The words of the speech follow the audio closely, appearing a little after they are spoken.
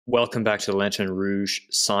Welcome back to the Lanterne Rouge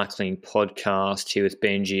Cycling Podcast, here with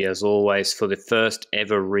Benji, as always, for the first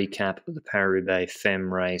ever recap of the Paris Roubaix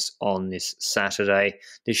Femmes race on this Saturday.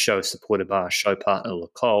 This show is supported by our show partner, Le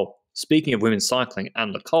Col. Speaking of women's cycling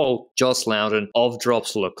and Le Col, Joss Loudon of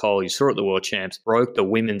Drops Le Col, you saw at the World Champs, broke the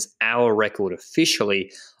women's hour record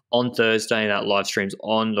officially on Thursday. That live streams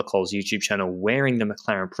on Le Col's YouTube channel, wearing the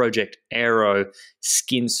McLaren Project Aero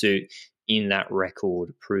skin suit in that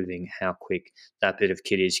record, proving how quick that bit of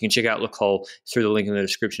kit is. You can check out Le Col through the link in the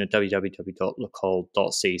description at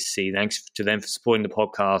www.lecol.cc. Thanks to them for supporting the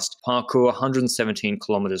podcast. Parcours 117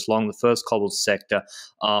 kilometers long, the first cobbled sector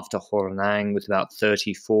after Hornang, with about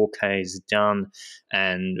 34 Ks done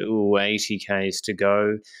and 80 Ks to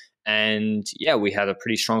go. And yeah, we had a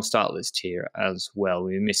pretty strong start list here as well.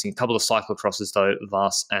 We were missing a couple of cyclocrosses though,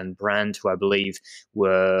 Vos and Brand, who I believe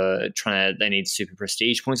were they need super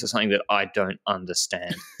prestige points or something that I don't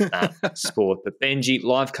understand that sport. But Benji,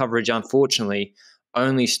 live coverage unfortunately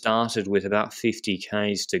only started with about 50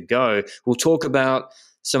 Ks to go. We'll talk about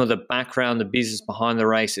some of the background, the business behind the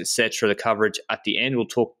race, etc., the coverage at the end. We'll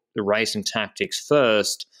talk the race and tactics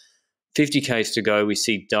first. 50 Ks to go, we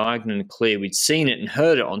see Denain clear. We'd seen it and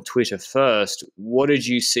heard it on Twitter first. What did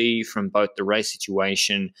you see from both the race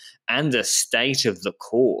situation and the state of the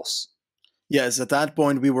course? Yes, at that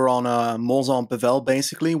point we were on Mons-en-Pévèle,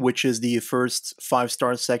 basically, which is the first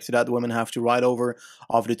 5-star sector that women have to ride over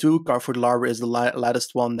of the two. Carrefour de l'Arbre is the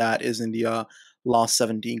latest one that is in the last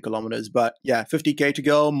 17 kilometers. But yeah, 50K to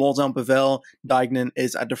go, Mons-en-Pévèle, Denain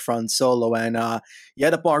is at the front solo. And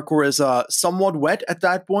the parkour is somewhat wet at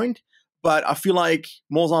that point. But I feel like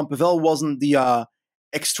Mons-en-Pévèle wasn't the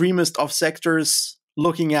extremist of sectors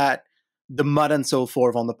looking at the mud and so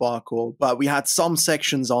forth on the parkour. But we had some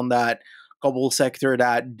sections on that cobble sector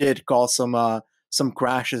that did cause some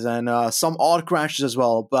crashes and some odd crashes as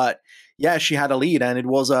well. But yeah, she had a lead, and it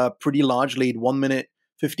was a pretty large lead, 1 minute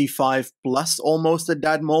 55 plus almost at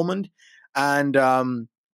that moment. And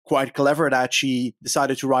quite clever that she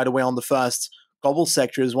decided to ride away on the first cobble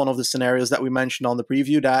sector is one of the scenarios that we mentioned on the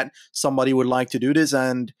preview that somebody would like to do this.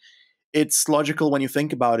 And it's logical when you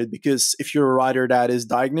think about it, because if you're a rider that is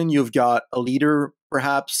Denain, you've got a leader,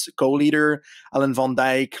 perhaps co-leader, Ellen van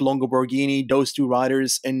Dijk, Longo Borghini, those two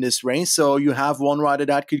riders in this race. So you have one rider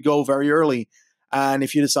that could go very early. And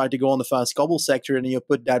if you decide to go on the first cobble sector and you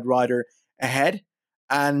put that rider ahead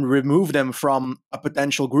and remove them from a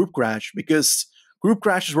potential group crash, because group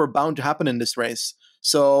crashes were bound to happen in this race.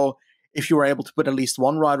 So if you were able to put at least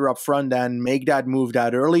one rider up front and make that move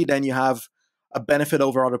that early, then you have a benefit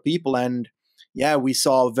over other people. And yeah, we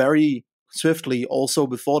saw very swiftly, also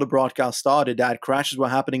before the broadcast started, that crashes were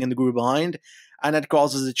happening in the group behind, and that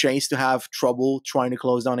causes the chase to have trouble trying to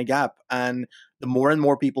close down a gap. And the more and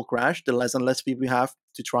more people crash, the less and less people you have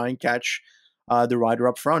to try and catch the rider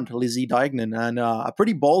up front, Lizzie Denain. And a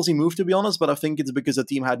pretty ballsy move, to be honest, but I think it's because the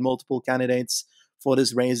team had multiple candidates for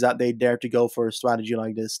this race that they dared to go for a strategy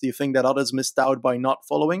like this. Do you think that others missed out by not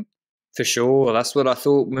following? For sure. That's what I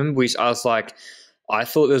thought. Remember, I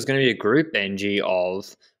thought there was going to be a group, Benji,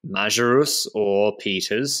 of Majerus or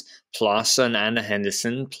Peters, plus an Anna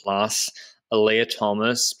Henderson, plus a Leah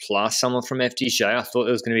Thomas, plus someone from FDJ. I thought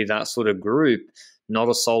there was going to be that sort of group, not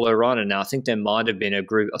a solo rider. Now, I think there might have been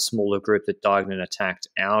a smaller group that Denain attacked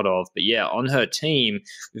out of. But yeah, on her team,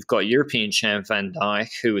 we've got European champ Van Dijk,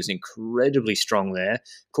 who is incredibly strong there.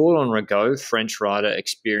 Cordon Rigaud, French rider,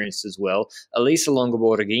 experienced as well. Elisa Longo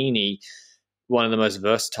Borghini, one of the most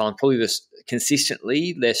versatile, probably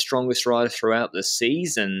consistently their strongest rider throughout the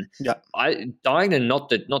season. Yeah, Denain not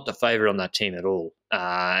the favourite on that team at all.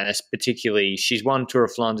 And particularly, she's won Tour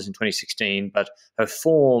of Flanders in 2016, but her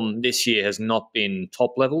form this year has not been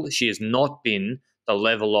top level. She has not been the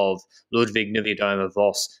level of Ludwig, Niewiadoma,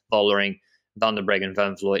 Vos, Vollering, Van der Breggen,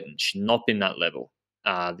 Van Vleuten. She's not been that level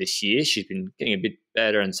this year. She's been getting a bit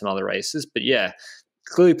better in some other races. But yeah,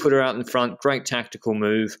 clearly put her out in front. Great tactical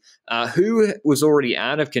move. Who was already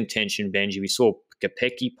out of contention, Benji? We saw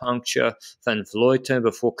Kopecky puncture, Van Vleuten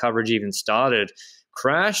before coverage even started.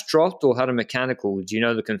 Crashed, dropped, or had a mechanical? Do you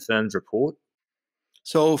know the confirmed report?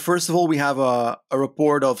 So first of all, we have a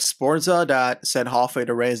report of Sporza that said halfway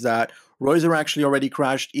the race that Reuser actually already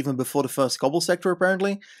crashed even before the first cobble sector,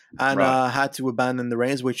 apparently, and had to abandon the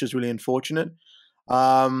race, which is really unfortunate.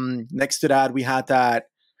 Next to that, we had that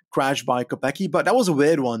crash by Kopecky, but that was a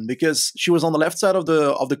weird one because she was on the left side of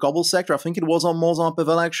the cobble sector. I think it was on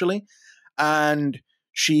Mons-en-Pévèle actually, and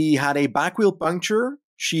she had a back wheel puncture.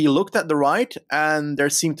 She looked at the right, and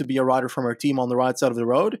there seemed to be a rider from her team on the right side of the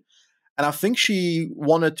road. and I think she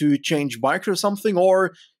wanted to change bikes or something,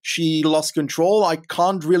 or she lost control. I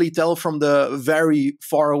can't really tell from the very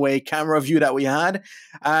far away camera view that we had,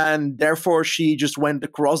 and therefore she just went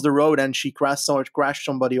across the road and she crashed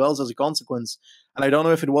somebody else as a consequence. And I don't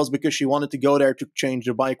know if it was because she wanted to go there to change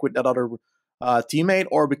the bike with that other teammate,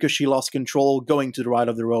 or because she lost control going to the right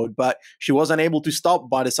of the road. But she was unable to stop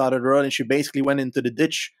by the side of the road, and she basically went into the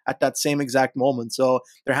ditch at that same exact moment. So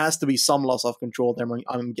there has to be some loss of control there,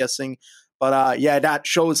 I'm guessing. But yeah, that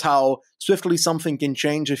shows how swiftly something can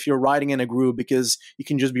change if you're riding in a group, because you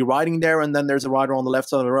can just be riding there and then there's a rider on the left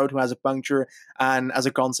side of the road who has a puncture, and as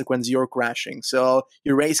a consequence, you're crashing. So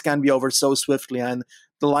your race can be over so swiftly, and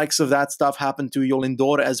the likes of that stuff happened to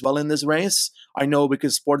Jolindor as well in this race. I know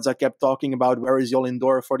because Sportza kept talking about where is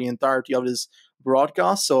Jolindor for the entirety of this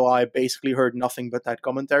broadcast, so I basically heard nothing but that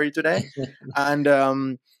commentary today. And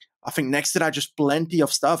I think next to that, just plenty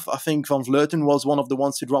of stuff. I think Van Vleuten was one of the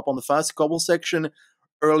ones to drop on the fast cobble section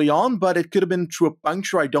early on, but it could have been through a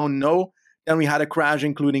puncture, I don't know. Then we had a crash,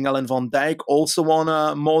 including Ellen van Dijk, also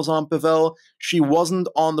on Mozambique. She wasn't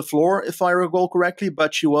on the floor, if I recall correctly,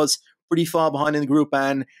 but she was pretty far behind in the group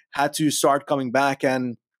and had to start coming back.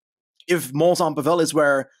 And if Mozambique is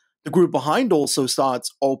where the group behind also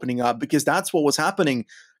starts opening up, because that's what was happening.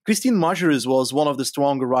 Christine Majerus was one of the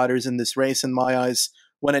stronger riders in this race, in my eyes,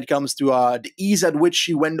 when it comes to the ease at which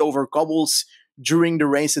she went over cobbles during the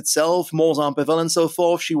race itself, Mozambique and so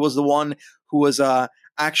forth. She was the one who was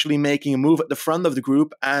actually making a move at the front of the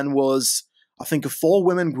group, and was, I think, a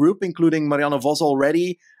 4-women group, including Marianne Vos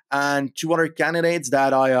already, and 2 other candidates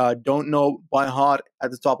that I don't know by heart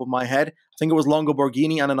at the top of my head. I think it was Longo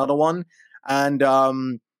Borghini and another one. And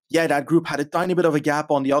yeah, that group had a tiny bit of a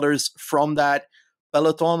gap on the others from that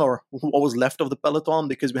peloton, or what was left of the peloton,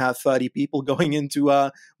 because we had 30 people going into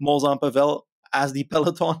Mozambique as the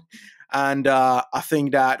peloton. And I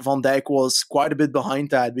think that Van Dijk was quite a bit behind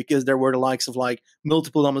that, because there were the likes of like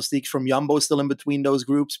multiple domestiques from Jumbo still in between those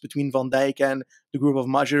groups, between Van Dijk and the group of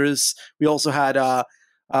Majerus. We also had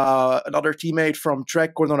another teammate from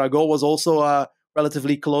Trek, Cordonago, was also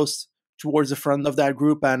relatively close towards the front of that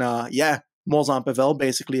group. And yeah, Mozambique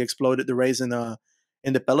basically exploded the race in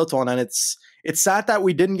the peloton. And it's sad that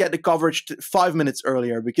we didn't get the coverage 5 minutes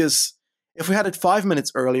earlier, because if we had it 5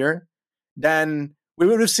 minutes earlier, then we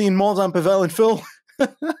would have seen Mozambique in full.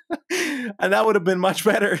 And that would have been much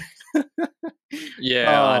better.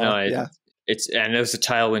 Yeah, I know. Yeah. And there was a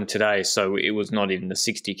tailwind today, so it was not even the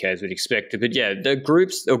 60k as we'd expected. But yeah, there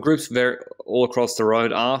were groups very all across the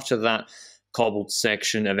road after that cobbled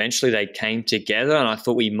section. Eventually they came together, and I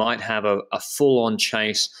thought we might have a full-on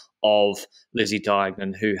chase of Lizzie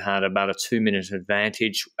Deignan, who had about a 2-minute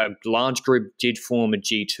advantage. A large group did form a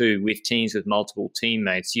G2 with teams with multiple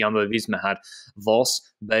teammates. Jumbo-Visma had Vos,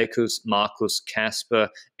 Bakers, Marcus, Casper,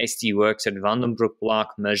 SD Works had Vandenbroek, Black,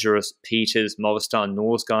 Majerus, Peters, Movistar,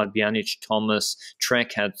 Norsgaard, Bjanic, Thomas.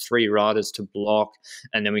 Trek had 3 riders to block.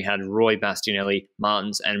 And then we had Roy, Bastianelli,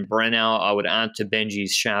 Martins, and Brennauer. I would add to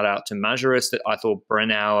Benji's shout out to Majerus that I thought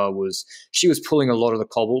Brennauer was pulling a lot of the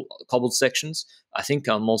cobbled sections. I think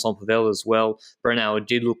Mozambique as well. Brennauer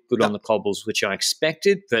did look good on the cobbles, which I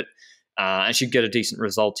expected, but and she'd get a decent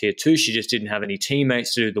result here too. She just didn't have any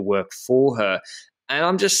teammates to do the work for her. And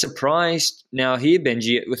I'm just surprised now here,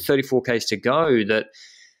 Benji, with 34Ks to go, that,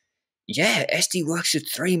 yeah, SD Works with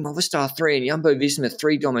 3, Movistar 3, and Jumbo-Visma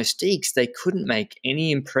 3 domestiques. They couldn't make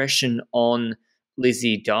any impression on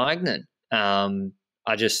Lizzie Deignan.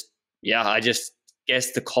 I just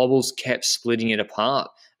guess the cobbles kept splitting it apart.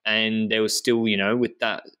 And there was still, with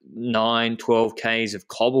that 9, 12 Ks of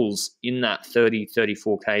cobbles in that 30,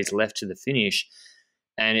 34 Ks left to the finish.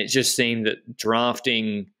 And it just seemed that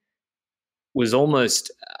drafting was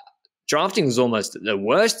almost the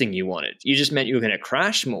worst thing you wanted. You just meant you were going to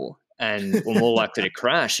crash more and were more likely to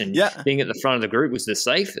crash. And being at the front of the group was the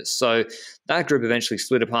safest. So that group eventually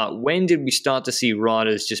split apart. When did we start to see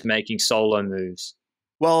riders just making solo moves?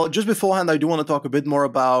 Well, just beforehand, I do want to talk a bit more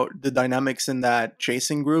about the dynamics in that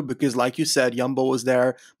chasing group, because like you said, Jumbo was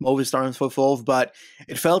there, Movistar and so forth, but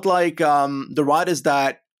it felt like the riders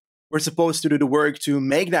that were supposed to do the work to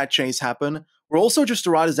make that chase happen were also just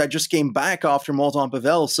the riders that just came back after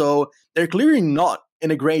Mozambique. So they're clearly not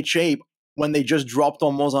in a great shape when they just dropped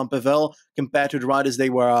on Mozambique compared to the riders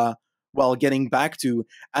they were getting back to.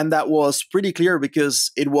 And that was pretty clear,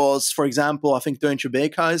 because it was, for example, I think Teuntje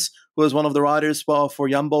Beekhuis, who was one of the riders for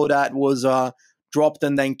Jumbo, that was dropped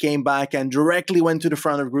and then came back and directly went to the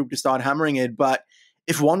front of the group to start hammering it. But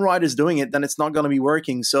if one rider is doing it, then it's not going to be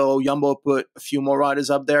working. So Jumbo put a few more riders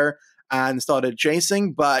up there and started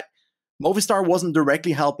chasing, but Movistar wasn't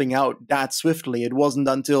directly helping out that swiftly. It wasn't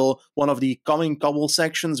until one of the coming cobble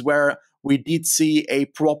sections where we did see a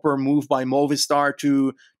proper move by Movistar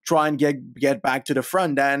to try and get back to the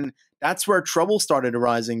front. And that's where trouble started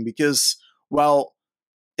arising because, well,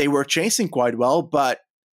 they were chasing quite well, but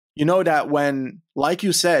you know that when, like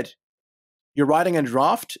you said, you're riding a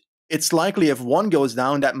draft, it's likely if one goes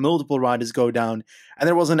down that multiple riders go down. And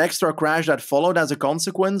there was an extra crash that followed as a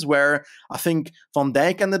consequence where I think Van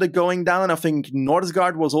Dijk ended up going down. I think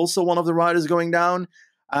Norsgaard was also one of the riders going down.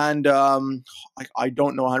 And I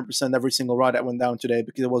don't know 100% every single ride that went down today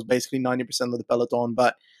because it was basically 90% of the peloton.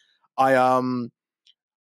 But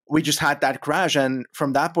we just had that crash. And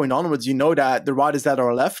from that point onwards, you know that the riders that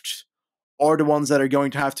are left are the ones that are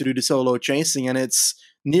going to have to do the solo chasing. And it's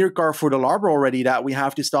near Carrefour de l'Arbre already that we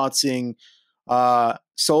have to start seeing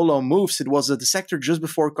solo moves. It was the sector just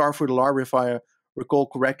before Carrefour de l'Arbre, if I recall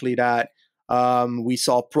correctly, that we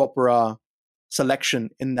saw proper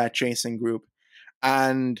selection in that chasing group.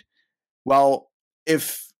 And, well,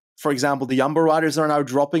 if, for example, the Jumbo riders are now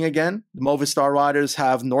dropping again, the Movistar riders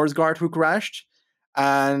have Norsgaard who crashed,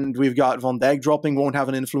 and we've got Van Dijk dropping, won't have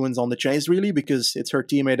an influence on the chase really because it's her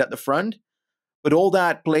teammate at the front. But all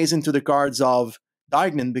that plays into the cards of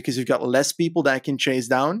Denain because you've got less people that can chase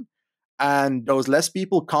down, and those less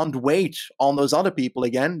people can't wait on those other people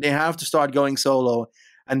again. They have to start going solo.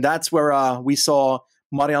 And that's where we saw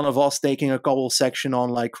Marianne Vos taking a couple section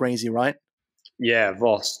on like crazy, right? Yeah,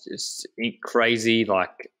 Vos is crazy.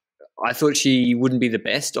 Like, I thought she wouldn't be the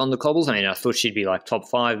best on the cobbles. I mean, I thought she'd be like top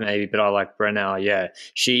 5 maybe, but I like Brenner. Yeah,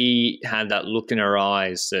 she had that look in her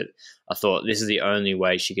eyes that I thought this is the only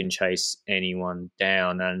way she can chase anyone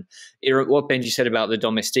down. And what Benji said about the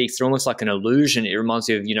domestiques, they're almost like an illusion. It reminds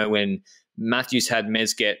me of, you know, when Matthews had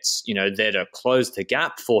Mezgets, you know, there to close the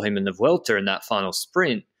gap for him in the Vuelta in that final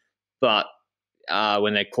sprint. But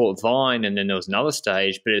when they caught Vine and then there was another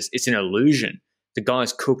stage, but it's an illusion. The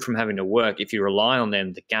guys cooked from having to work. If you rely on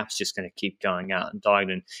them, the gap's just going to keep going out. And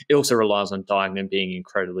Denain, it also relies on Denain being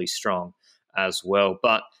incredibly strong as well.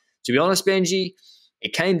 But to be honest, Benji,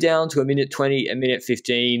 it came down to a minute 20, a minute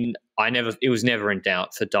 15. It was never in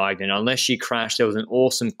doubt for Denain. Unless she crashed, there was an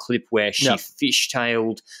awesome clip where she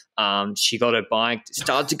fishtailed. She got her bike,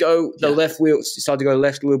 started to go left wheel, started to go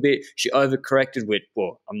left a little bit. She overcorrected with,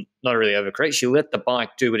 well, I'm not really overcorrect. She let the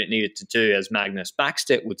bike do what it needed to do, as Magnus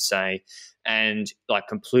Backstedt would say, and like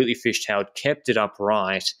completely fishtailed, kept it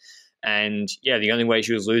upright. And yeah, the only way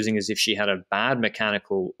she was losing is if she had a bad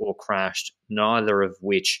mechanical or crashed, neither of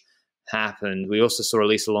which happened. We also saw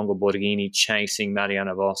Elisa Longo Borghini chasing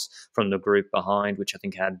Marianne Vos from the group behind, which I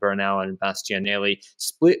think had Bernal and Bastianelli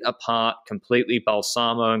split apart completely.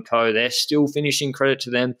 Balsamo and co, they're still finishing, credit to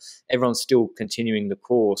them. Everyone's still continuing the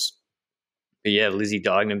course. But yeah, Lizzie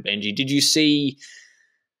Deignan and Benji, did you see,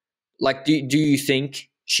 like, do you think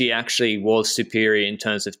she actually was superior in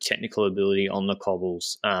terms of technical ability on the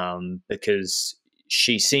cobbles? Because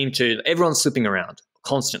she seemed to, everyone's slipping around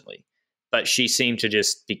constantly, but she seemed to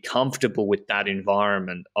just be comfortable with that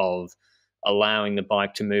environment of allowing the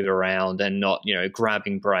bike to move around and not, you know,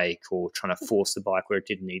 grabbing brake or trying to force the bike where it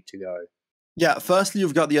didn't need to go. Yeah, firstly,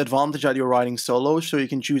 you've got the advantage that you're riding solo, so you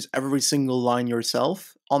can choose every single line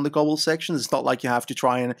yourself on the cobble sections. It's not like you have to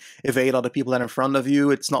try and evade other people that are in front of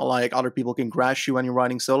you. It's not like other people can crash you when you're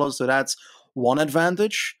riding solo, so that's one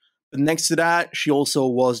advantage. But next to that, she also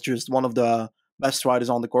was just one of the best riders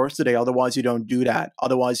on the course today. Otherwise, you don't do that.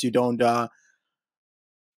 Otherwise, you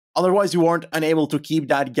weren't unable to keep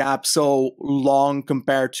that gap so long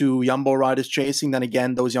compared to Jumbo riders chasing. Then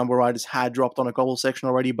again, those Jumbo riders had dropped on a cobble section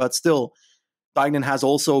already, but still, Deignan has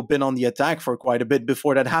also been on the attack for quite a bit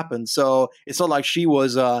before that happened. So it's not like she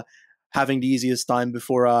was having the easiest time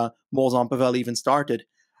before Mons-en-Pavel even started.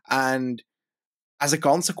 And as a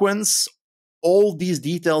consequence, all these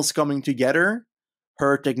details coming together,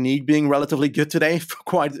 her technique being relatively good today,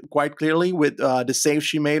 quite clearly, with the save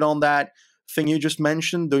she made on that thing you just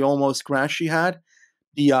mentioned, the almost crash she had,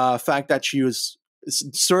 the fact that she was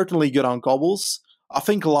certainly good on cobbles. I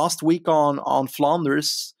think last week on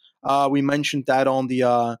Flanders, we mentioned that on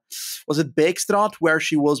the, was it Beekstraat, where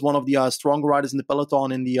she was one of the stronger riders in the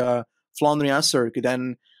peloton in the Flandrian circuit.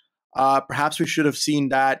 And perhaps we should have seen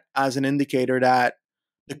that as an indicator that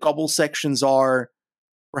the cobble sections are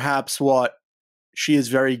perhaps what she is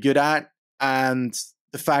very good at, and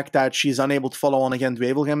the fact that she's unable to follow on against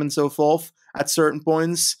Wevelgem and so forth at certain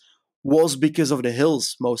points was because of the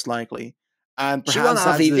hills, most likely. And perhaps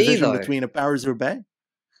that's the division between a Paris Roubaix.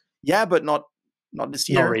 Yeah, but not this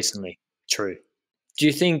year. Not recently. True. Do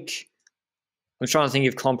you think, I'm trying to think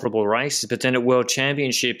of comparable races, but then at World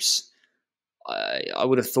Championships, I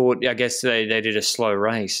would have thought, I guess they did a slow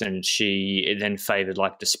race, and it then favoured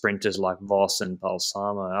like the sprinters like Vos and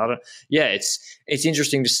Balsamo. It's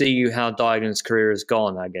interesting to see how Dijksen's career has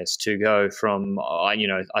gone, I guess, to go from, I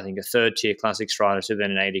think a third tier classics rider to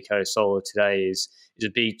then an 80K solo today is a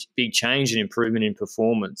big change and improvement in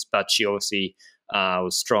performance. But she obviously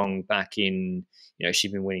was strong back in,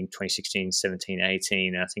 she'd been winning 2016, 17,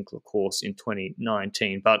 18, and I think, of course, in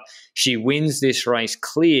 2019. But she wins this race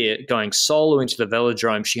clear, going solo into the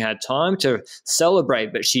velodrome. She had time to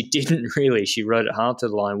celebrate, but she didn't really. She rode it hard to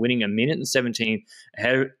the line, winning 1:17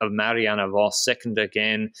 ahead of Mariana Vos, second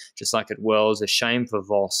again, just like at Worlds. A shame for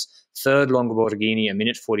Vos. Third, Longa Borghini,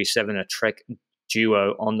 1:47, a Trek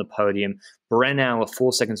duo on the podium. Brennauer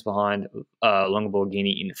 4 seconds behind Longa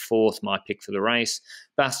Borghini in fourth, my pick for the race.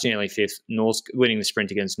 Bastianelli fifth, winning the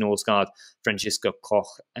sprint against Norsgaard, Francisco Koch,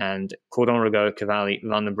 and Cordon Rigaud, Cavalli,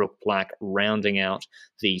 Vandenbroek, Black rounding out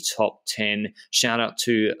the top 10. Shout out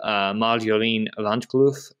to Marjolein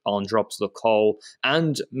Landkloof on Drops the Coal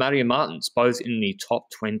and Maria Martens, both in the top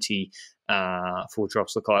 20 for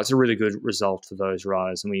Drops the Coal. It's a really good result for those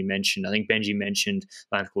riders. And I think Benji mentioned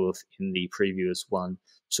Landkloof in the previous one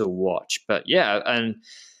to watch. But yeah, and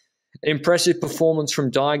impressive performance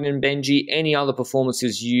from Dijksen and Benji. Any other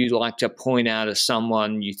performances you like to point out as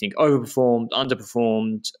someone you think overperformed,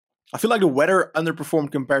 underperformed? I feel like the weather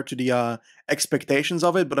underperformed compared to the expectations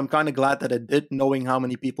of it, but I'm kind of glad that it did, knowing how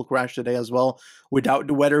many people crashed today as well, without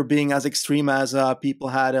the weather being as extreme as people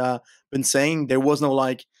had been saying. There was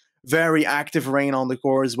no very active rain on the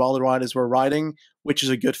course while the riders were riding, which is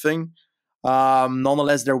a good thing.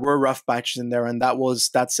 Nonetheless, there were rough patches in there, and that was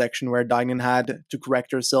that section where Dijksen had to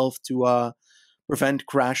correct herself to prevent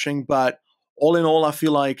crashing. But all in all, I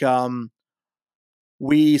feel like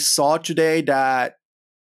we saw today that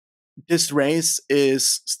this race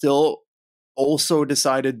is still also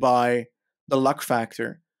decided by the luck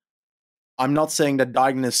factor. I'm not saying that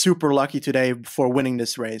Dijksen is super lucky today for winning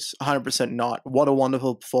this race. 100% not. What a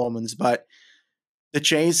wonderful performance. But the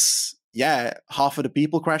chase, half of the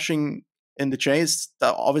people crashing in the chase,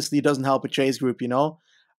 that obviously doesn't help a chase group,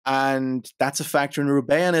 and that's a factor in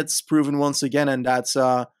Roubaix, and it's proven once again. And that's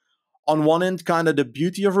on one end kind of the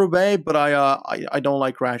beauty of Roubaix, but I don't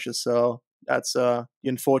like crashes, so that's the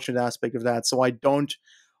unfortunate aspect of that. So I don't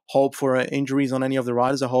hope for injuries on any of the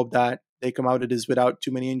riders. I hope that they come out of this without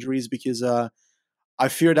too many injuries, because I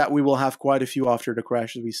fear that we will have quite a few after the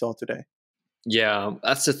crashes we saw today. Yeah,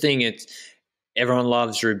 that's the thing. Everyone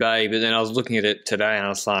loves Roubaix, but then I was looking at it today and I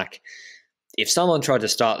was like, if someone tried to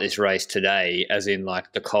start this race today, as in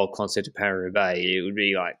like the Col Concert de Paris-Roubaix, it would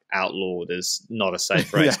be like outlawed as not a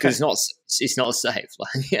safe race, because it's not safe.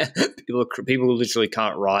 People literally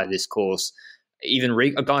can't ride this course. Even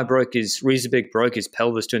a guy Riesebeek broke his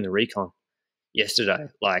pelvis doing the recon yesterday.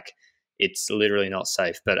 It's literally not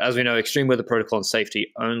safe. But as we know, extreme weather protocol and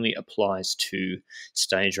safety only applies to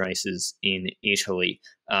stage races in Italy.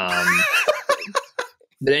 But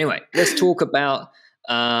anyway, let's talk about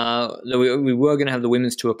we were going to have the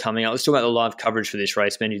women's tour coming out. Let's talk about the live coverage for this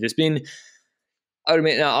race, Benji. There's been, I would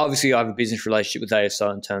admit, now obviously I have a business relationship with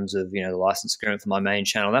ASO in terms of the license agreement for my main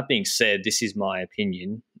channel. That being said, this is my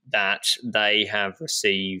opinion that they have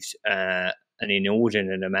received an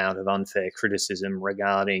inordinate amount of unfair criticism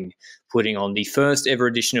regarding putting on the first ever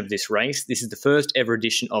edition of this race. This is the first ever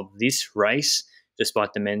edition of this race,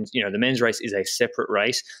 despite the men's. The men's race is a separate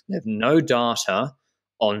race. They have no data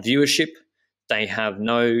on viewership. They have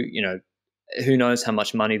no, who knows how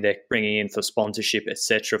much money they're bringing in for sponsorship,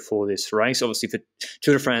 etc., for this race. Obviously, for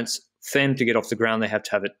Tour de France Femme to get off the ground, they have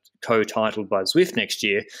to have it co-titled by Zwift next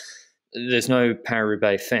year. There's no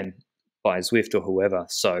Paris-Roubaix Femme by Zwift or whoever,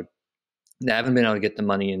 so they haven't been able to get the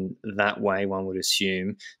money in that way, one would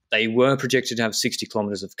assume. They were projected to have 60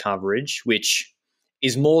 kilometres of coverage, which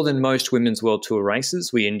is more than most Women's World Tour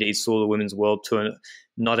races. We indeed saw the Women's World Tour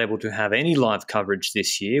not able to have any live coverage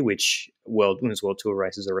this year, which Women's World Tour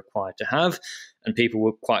races are required to have, and people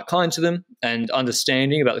were quite kind to them and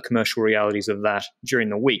understanding about the commercial realities of that during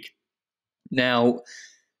the week. Now,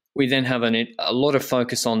 we then have a lot of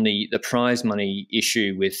focus on the prize money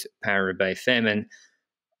issue with Paris-Roubaix Femmes, and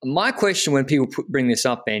my question when people bring this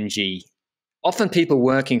up, Benji, often people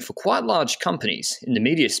working for quite large companies in the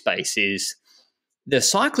media space, is the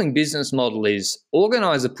cycling business model is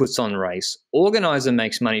organizer puts on race, organizer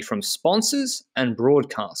makes money from sponsors and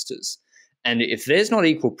broadcasters. And if there's not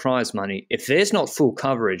equal prize money, if there's not full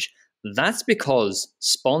coverage, that's because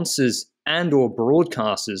sponsors and or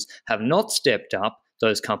broadcasters have not stepped up.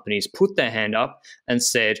 Those companies put their hand up and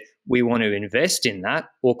said, we want to invest in that,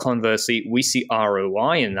 or conversely, we see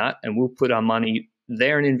ROI in that and we'll put our money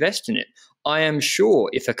there and invest in it. I am sure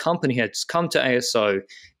if a company had come to ASO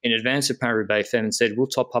in advance of Paris Roubaix Femmes and said, we'll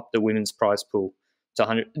top up the women's prize pool to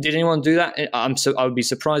 100, did anyone do that? I would be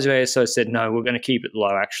surprised if ASO said, no, we're going to keep it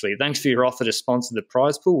low, actually. Thanks for your offer to sponsor the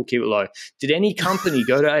prize pool. We'll keep it low. Did any company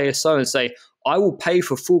go to ASO and say, I will pay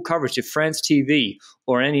for full coverage if France TV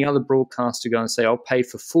or any other broadcaster go and say, I'll pay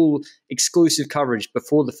for full exclusive coverage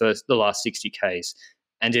before the last 60 Ks?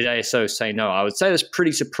 And did ASO say no? I would say that's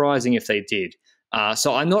pretty surprising if they did.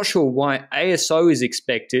 So I'm not sure why ASO is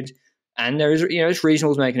expected, and there is, it's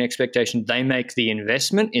reasonable to make an expectation they make the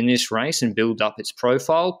investment in this race and build up its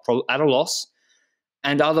profile at a loss.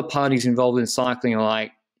 And other parties involved in cycling are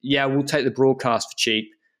like, yeah, we'll take the broadcast for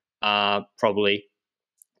cheap, probably.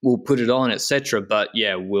 We'll put it on, etc. But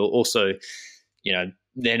yeah, we'll also,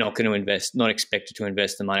 they're not going to invest, not expected to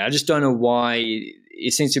invest the money. I just don't know why.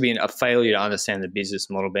 It seems to be a failure to understand the business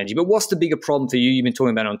model, Benji. But what's the bigger problem for you? You've been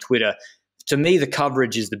talking about it on Twitter. To me, the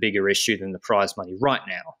coverage is the bigger issue than the prize money right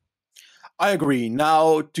now. I agree.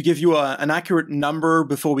 Now, to give you an accurate number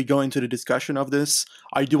before we go into the discussion of this,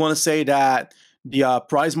 I do want to say that the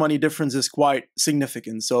prize money difference is quite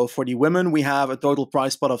significant. So for the women, we have a total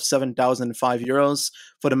prize pot of 7,005 euros.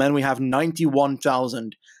 For the men, we have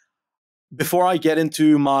 91,000. Before I get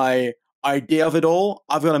into my idea of it all,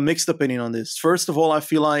 I've got a mixed opinion on this. First of all, I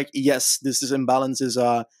feel like, yes, this imbalance is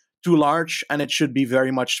too large and it should be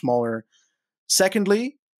very much smaller.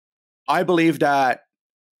 Secondly, I believe that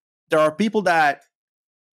there are people that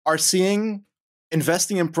are seeing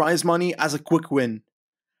investing in prize money as a quick win.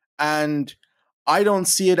 And I don't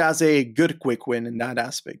see it as a good quick win in that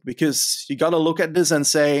aspect, because you got to look at this and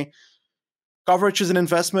say, coverage is an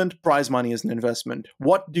investment, prize money is an investment.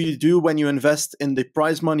 What do you do when you invest in the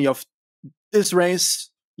prize money of this race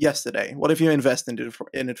yesterday? What if you invest in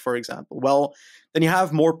it, for example? Well, then you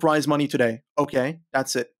have more prize money today. Okay,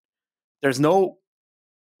 that's it. There's no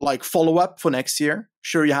follow-up for next year.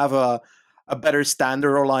 Sure, you have a better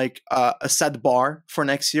standard or a set bar for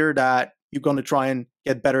next year that you're going to try and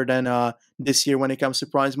get better than this year when it comes to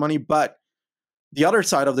prize money. But the other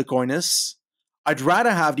side of the coin is, I'd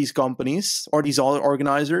rather have these companies or these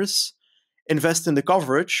organizers invest in the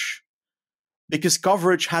coverage, because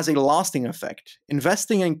coverage has a lasting effect.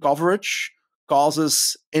 Investing in coverage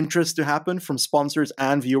causes interest to happen from sponsors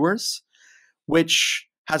and viewers, which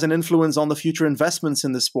has an influence on the future investments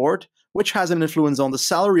in the sport, which has an influence on the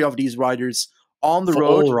salary of these riders on the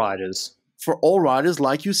road. For all riders,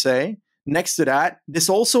 like you say. Next to that, this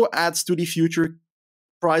also adds to the future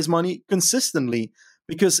prize money consistently,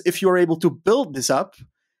 because if you're able to build this up,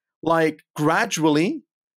 gradually,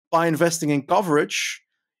 by investing in coverage,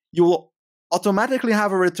 you will automatically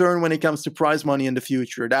have a return when it comes to prize money in the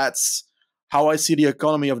future. That's how I see the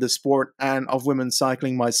economy of the sport and of women's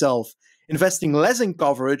cycling myself. Investing less in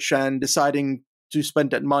coverage and deciding to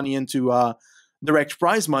spend that money into direct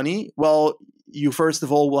prize money, well, you first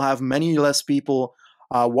of all will have many less people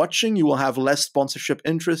watching. You will have less sponsorship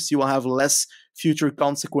interest. You will have less future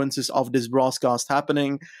consequences of this broadcast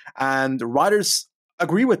happening. And riders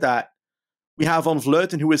agree with that. We have Van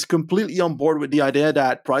Vleuten, who is completely on board with the idea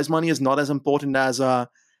that prize money is not as important as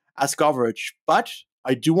coverage. But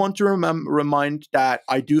I do want to remind that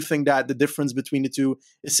I do think that the difference between the two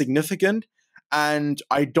is significant. And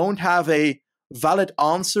I don't have a valid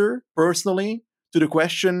answer, personally, to the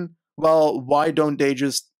question, well, why don't they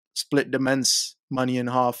just split the men's money in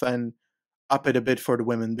half and up it a bit for the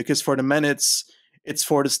women? Because for the men, it's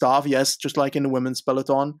for the staff, yes, just like in the women's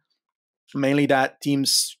peloton. Mainly that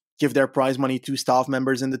teams give their prize money to staff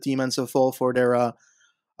members in the team and so forth for their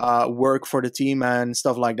work for the team and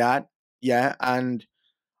stuff like that. Yeah, and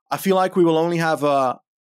I feel like we will only have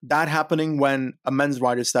that happening when a men's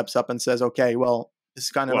rider steps up and says, okay, well, this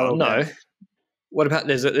is kind of no. What about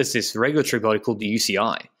there's this regulatory body called the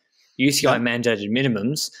UCI. UCI mandated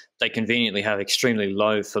minimums. They conveniently have extremely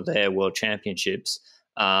low for their world championships.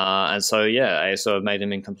 And so, ASO have made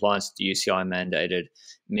them in compliance with the UCI mandated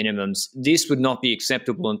minimums. This would not be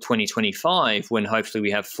acceptable in 2025, when hopefully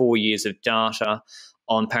we have 4 years of data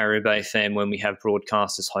on Paris Roubaix Femmes, when we have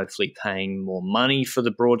broadcasters hopefully paying more money for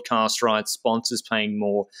the broadcast rights, sponsors paying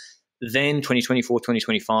more. Then 2024,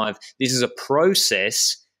 2025, this is a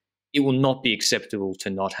process. It will not be acceptable to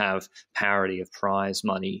not have parity of prize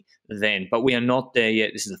money then. But we are not there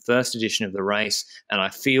yet. This is the first edition of the race, and I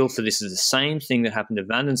feel for this is the same thing that happened to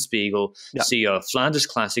Van den Spiegel, CEO of Flanders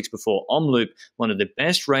Classics before Omloop, one of the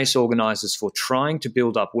best race organisers for trying to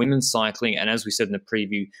build up women's cycling, and as we said in the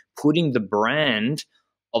preview, putting the brand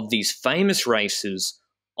of these famous races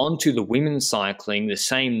onto the women's cycling, the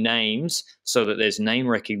same names, so that there's name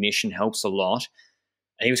recognition helps a lot.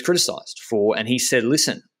 And he was criticised for, and he said,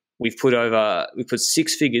 listen, we've put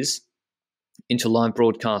 6 figures into live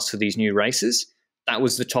broadcasts for these new races, that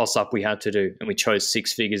was the toss-up we had to do, and we chose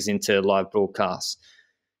six figures into live broadcasts.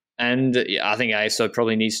 And I think ASO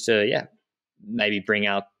probably needs to, maybe bring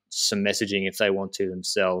out some messaging if they want to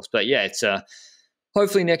themselves. But yeah, it's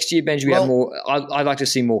hopefully next year, Benji, we have more. I'd like to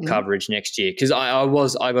see more coverage next year, because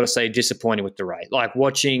I got to say, disappointed with the rate. Like,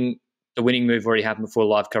 watching the winning move already happen before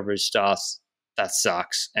live coverage starts, that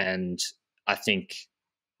sucks. And I think,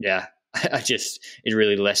 it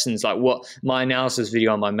really lessens like what my analysis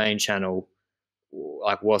video on my main channel,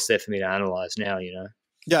 like, what's there for me to analyze now, you know?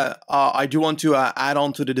 Yeah, I do want to add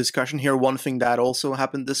on to the discussion here one thing that also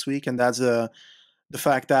happened this week, and that's the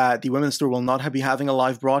fact that the Women's Tour will not be having a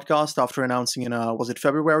live broadcast after announcing in, was it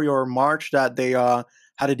February or March, that they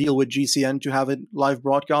had a deal with GCN to have it live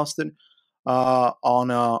broadcasted on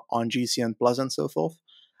GCN Plus and so forth.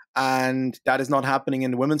 And that is not happening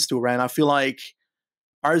in the Women's Tour. And I feel like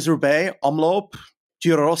Paris Roubaix, Omloop,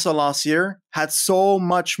 Giro Rosa last year had so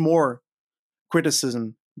much more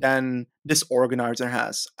criticism than this organizer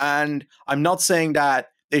has. And I'm not saying that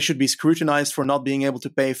they should be scrutinized for not being able to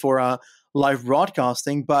pay for live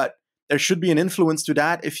broadcasting, but there should be an influence to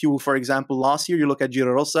that. If you, for example, last year, you look at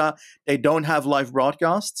Giro Rosa, they don't have live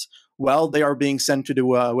broadcasts. Well, they are being sent to the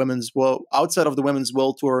women's world, outside of the Women's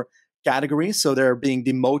World Tour category. So they're being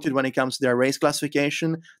demoted when it comes to their race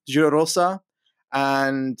classification, Giro Rosa.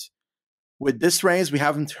 And with this race, we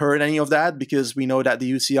haven't heard any of that, because we know that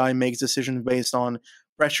the UCI makes decisions based on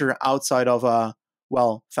pressure outside of,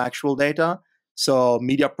 factual data. So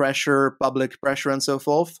media pressure, public pressure, and so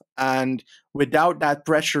forth. And without that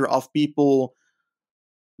pressure of people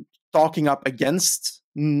talking up against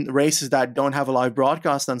races that don't have a live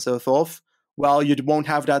broadcast and so forth, well, you won't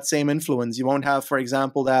have that same influence. You won't have, for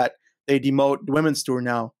example, that they demote the Women's Tour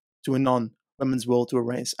now to a non-Women's World Tour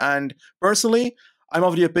race. And personally, I'm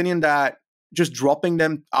of the opinion that just dropping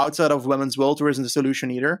them outside of Women's World Tour isn't the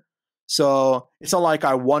solution either. So it's not like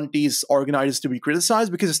I want these organizers to be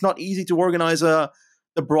criticized, because it's not easy to organize the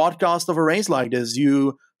broadcast of a race like this.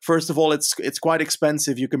 First of all, it's quite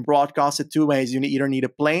expensive. You can broadcast it two ways. You either need a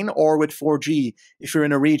plane or with 4G. If you're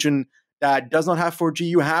in a region that does not have 4G,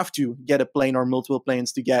 you have to get a plane or multiple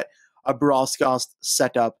planes to get a broadcast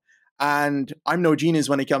set up. And I'm no genius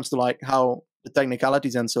when it comes to like how the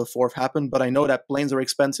technicalities and so forth happen, but I know that planes are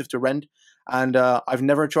expensive to rent, and I've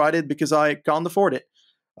never tried it because I can't afford it.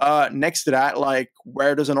 Next to that, like,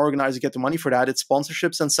 where does an organizer get the money for that? It's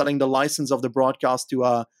sponsorships and selling the license of the broadcast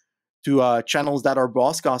to channels that are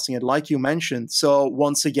broadcasting it, like you mentioned. So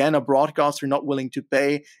once again, a broadcaster not willing to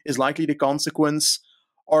pay is likely the consequence,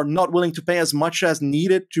 or not willing to pay as much as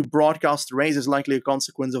needed to broadcast the race is likely a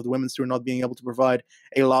consequence of the Women's Tour not being able to provide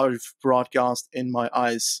a live broadcast, in my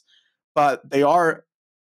eyes. But they are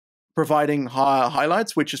providing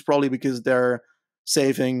highlights, which is probably because they're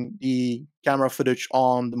saving the camera footage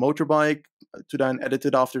on the motorbike to then edit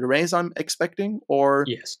it after the race, I'm expecting, or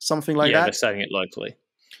something like that. Yeah, they're saving it locally.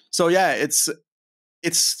 So yeah,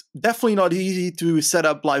 it's definitely not easy to set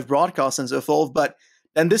up live broadcasts and so forth, but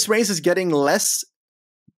then this race is getting less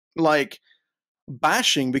like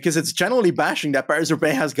bashing, because it's generally bashing that Paris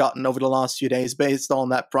Roubaix has gotten over the last few days based on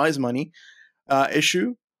that prize money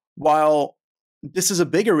issue, while this is a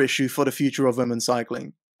bigger issue for the future of women's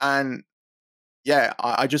cycling. And yeah,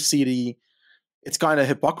 I just see it's kind of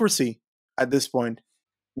hypocrisy at this point.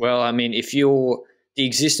 Well, I mean, the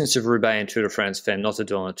existence of Roubaix and Tour de France Femmes, not to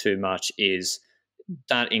dwell on it too much, is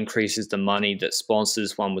that increases the money that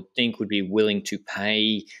sponsors, one would think, would be willing to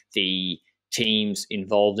pay the teams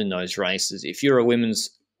involved in those races. If you're a women's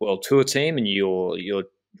World Tour team and you're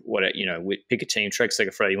pick a team,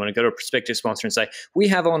 Trek-Segafredo, you want to go to a prospective sponsor and say, we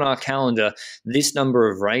have on our calendar this number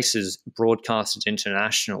of races broadcasted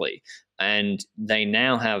internationally, and they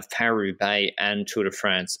now have Paris-Roubaix and Tour de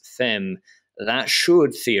France Femmes. That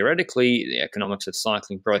should theoretically, the economics of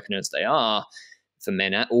cycling broken as they are, for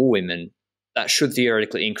men or women, that should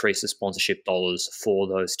theoretically increase the sponsorship dollars for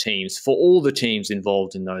those teams, for all the teams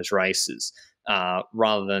involved in those races,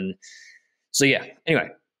 rather than... So yeah, anyway,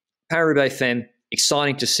 Paris-Roubaix Femmes,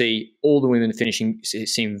 exciting to see all the women finishing.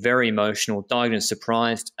 Seem very emotional. Diagnosed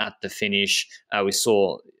surprised at the finish. We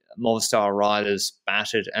saw Movistar riders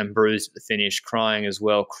battered and bruised at the finish, crying as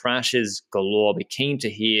well. Crashes galore. Be keen to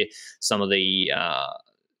hear some of the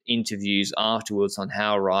interviews afterwards on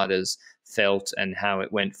how riders felt and how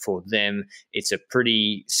it went for them. It's a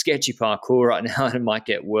pretty sketchy parcours right now, and it might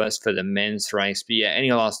get worse for the men's race. But yeah,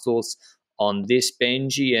 any last thoughts on this,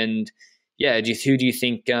 Benji? And yeah, who do you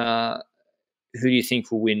think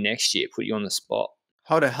will win next year? Put you on the spot.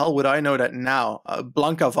 How the hell would I know that now?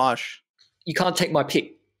 Blanca Vash. You can't take my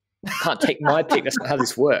pick. Can't take my pick. That's not how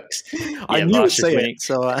this works. I knew you'd say it.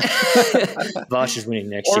 So, Vash is winning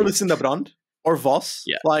next or year. Lucinda Brand or Vos.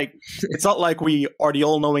 Yeah. Like, it's not like we are the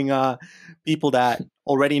all-knowing people that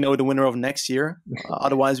already know the winner of next year.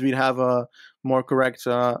 Otherwise, we'd have more correct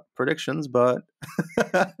predictions. But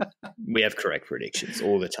we have correct predictions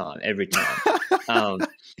all the time, every time.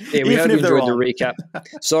 Yeah, we Even hope you if they're enjoyed the wrong.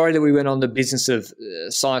 recap. Sorry that we went on the business of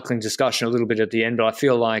cycling discussion a little bit at the end, but I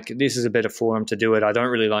feel like this is a better forum to do it. I don't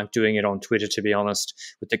really like doing it on Twitter, to be honest,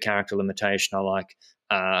 with the character limitation. I like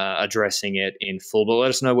addressing it in full. But let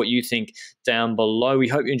us know what you think down below. We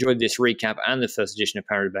hope you enjoyed this recap and the first edition of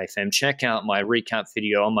Paris Roubaix Femmes. Check out my recap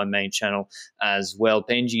video on my main channel as well.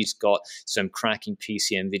 Benji's got some cracking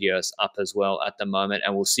PCM videos up as well at the moment,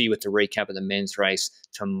 and we'll see you with the recap of the men's race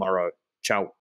tomorrow. Ciao.